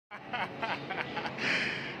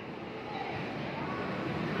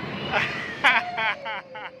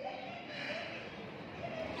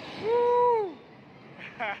Woo!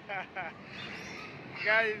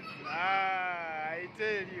 Guys, I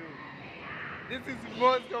tell you, this is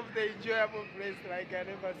most of the enjoyable place like I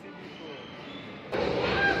never seen before.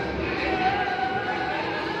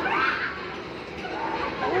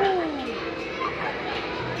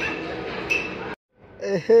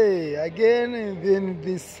 Hey, again, then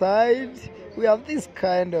this side, we have this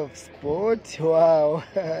kind of sport. Wow,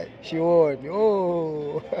 she won.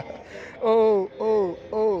 Oh,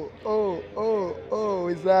 oh,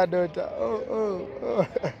 is that daughter? Oh.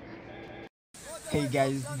 Hey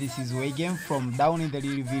guys, this is Wegen from down in the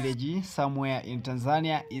little village somewhere in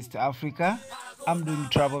Tanzania, East Africa. I'm doing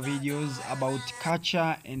travel videos about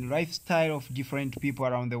culture and lifestyle of different people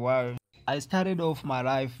around the world. I started off my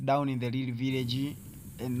life down in the little village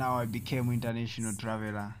and now I became an international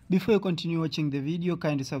traveler. Before you continue watching the video,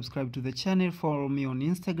 kindly subscribe to the channel, follow me on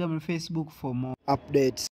Instagram and Facebook for more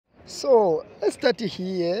updates. So let's start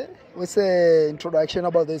here with an introduction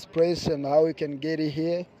about this place and how you can get it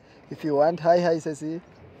here. If you want, hi Ceci.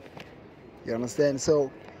 You understand?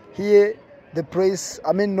 So here, the place,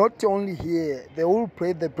 I mean not only here, the whole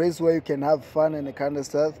place, the place where you can have fun and the kind of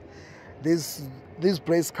stuff. This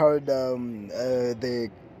place called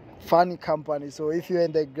the Funny Company. So if you're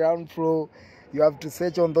in the ground floor, you have to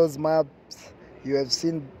search on those maps. You have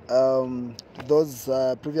seen those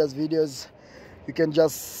previous videos. You can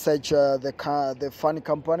just search the Funny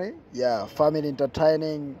Company. Yeah, Family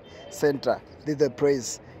Entertaining Center. This is the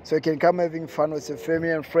place. So you can come having fun with your family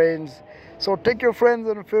and friends. So take your friends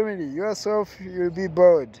and family. Yourself, you'll be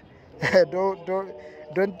bored.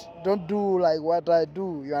 don't do like what I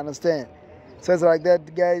do. You understand? So it's like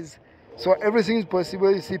that, guys. So everything is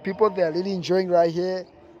possible. You see, people they are really enjoying right here.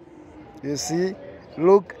 You see,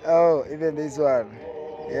 look. Oh, even this one.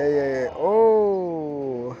 Yeah.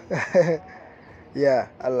 Oh, yeah.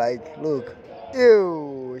 I like. Look.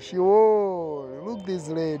 Ew, she won. Look this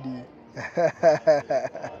lady.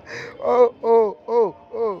 oh,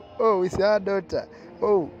 it's her daughter.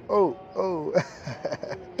 Oh.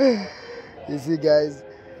 You see, guys,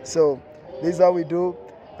 so this is how we do,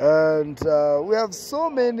 and we have so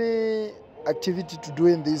many activity to do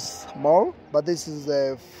in this mall, but this is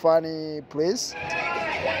a funny place.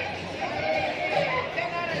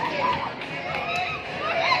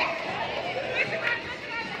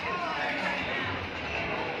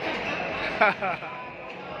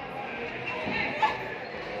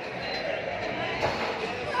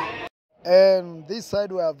 And this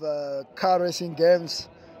side we have car racing games.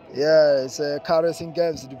 Yeah, it's a car racing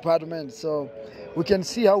games department. So we can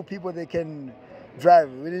see how people they can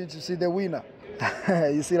drive. We need to see the winner.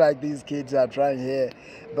 You see, like these kids are trying here.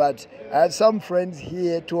 But I have some friends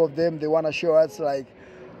here, two of them, they want to show us like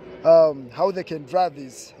how they can drive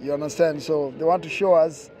this. You understand? So they want to show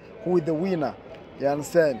us who is the winner. You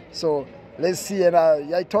understand? So let's see. And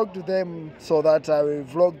I talk to them so that I will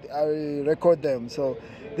record them. So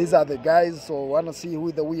these are the guys, so want to see who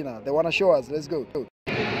is the winner. They want to show us. Let's go.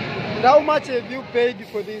 And how much have you paid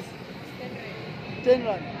for this? 10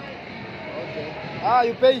 rand. Okay.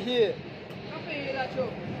 You pay here?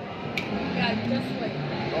 Yeah, just wait.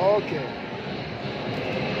 Okay.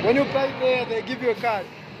 When you pay there, they give you a card.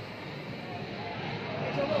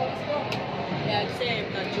 Yeah, same,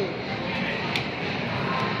 that's true.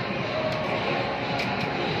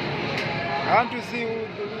 I want to see who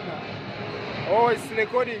is the winner. Oh, it's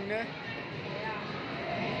recording, ne?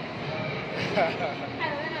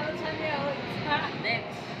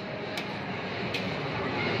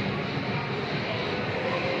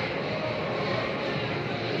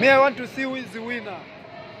 Me, I want to see who is the winner.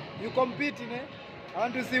 You compete, ne? I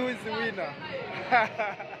want to see who is the winner.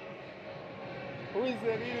 Who is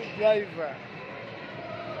the real driver?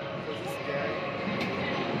 So this guy.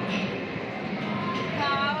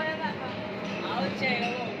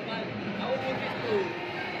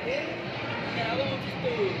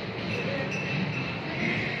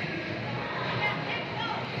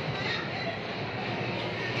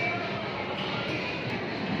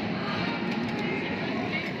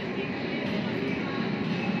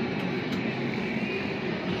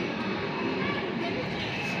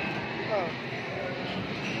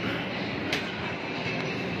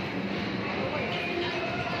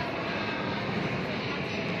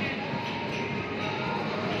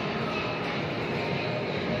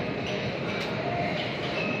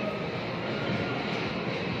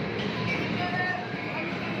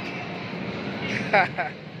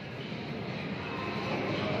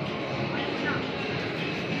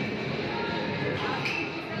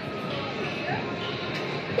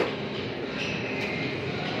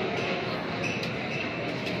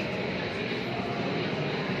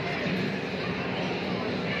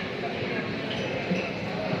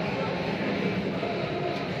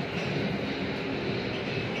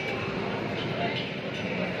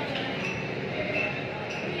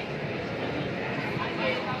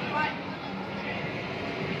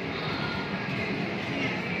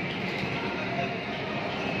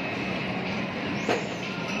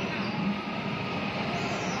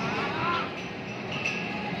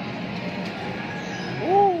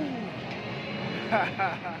 Whoa,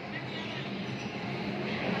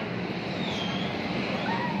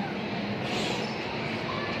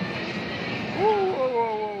 whoa, whoa,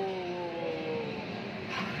 whoa, whoa.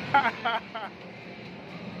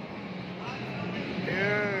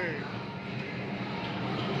 Yeah.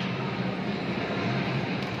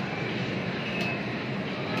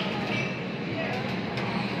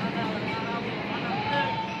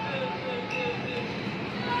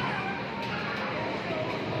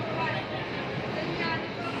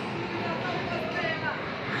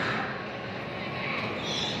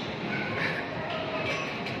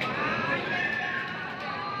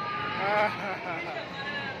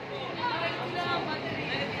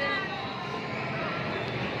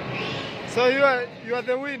 So you are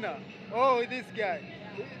the winner. Oh, this guy,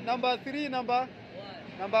 number 3, number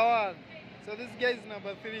 1. So this guy is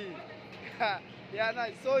number 3. Yeah,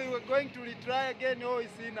 nice. So you were going to retry again? Oh,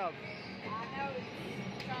 it's enough.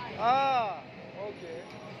 Ah, okay.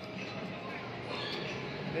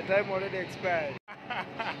 The time already expired.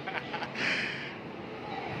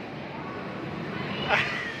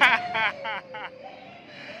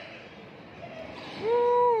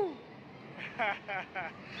 Woo!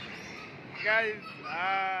 Guys,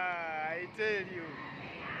 I tell you,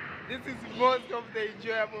 this is most of the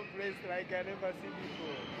enjoyable place like I never seen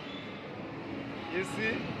before. You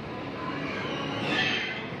see?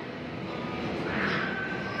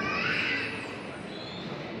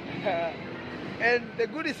 And the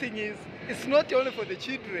good thing is, it's not only for the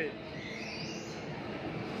children.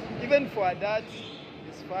 Even for adults,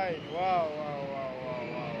 it's fine. Wow, wow, wow, wow,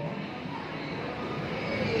 wow, wow.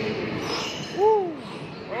 Woo!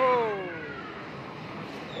 Oh!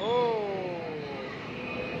 Oh!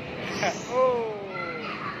 Oh!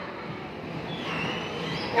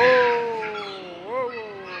 Oh!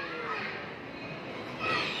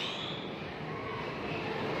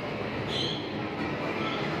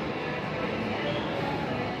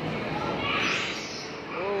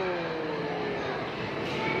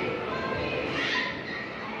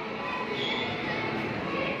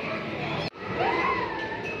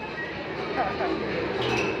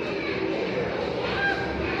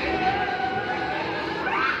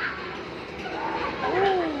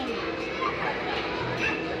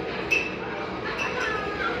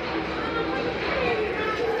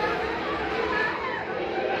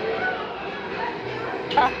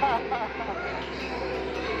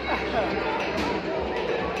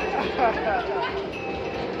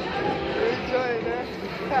 Enjoy it, eh?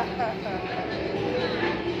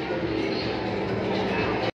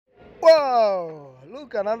 Whoa!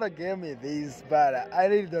 Look, another game is this, but I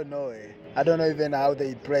really don't know it. I don't know even how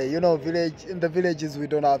they play. You know, in the villages we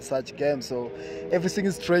don't have such games, so everything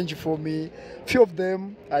is strange for me. Few of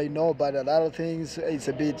them I know, but a lot of things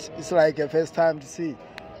it's like a first time to see.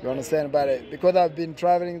 You understand? But because I've been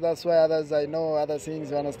traveling, that's why others I know other things.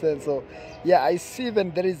 You understand? So yeah, I see even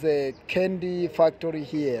there is a candy factory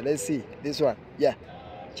here. Let's see this one. Yeah,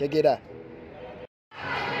 check it out.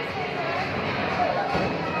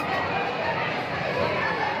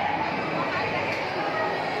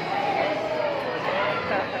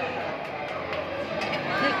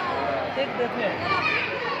 Take the pen.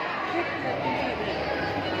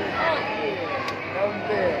 Down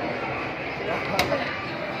there.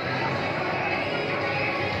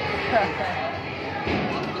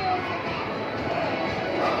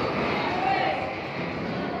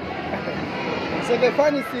 So the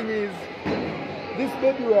funny thing is, this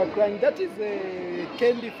baby were crying. That is a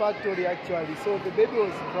candy factory actually. So the baby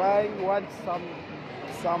was crying, wants some.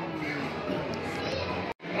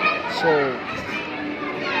 So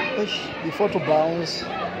before to bounce,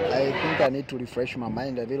 I think I need to refresh my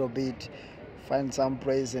mind a little bit, find some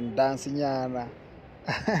place and dance nyana.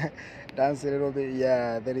 Dance a little bit.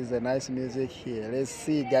 Yeah, there is a nice music here. Let's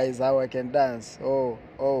see guys how I can dance. Oh.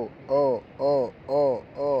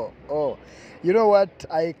 You know what,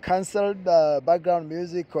 I cancelled the background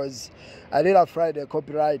music because I did afraid the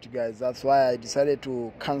copyright, guys. That's why I decided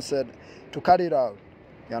to cancel, to cut it out.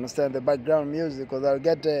 You understand, the background music, because I'll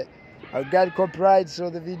get copyright, so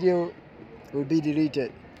the video will be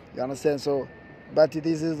deleted. You understand? So but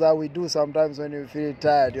this is how we do sometimes when you feel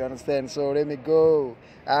tired, you understand? So let me go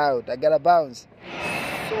out. I gotta bounce.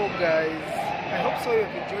 So guys, I hope so you've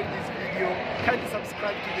enjoyed this video. Kindly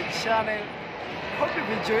subscribe to the channel. Hope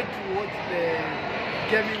you've enjoyed to watch the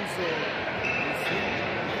gaming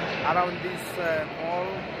around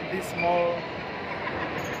this mall.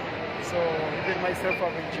 So even myself,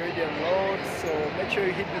 I've enjoyed a lot. So make sure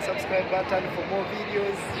you hit the subscribe button for more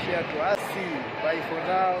videos. Share to us. See. Bye for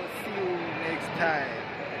now. See you next time.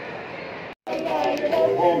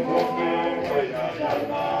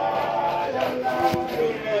 Jalla,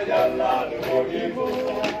 Jalla,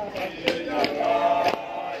 Jalla,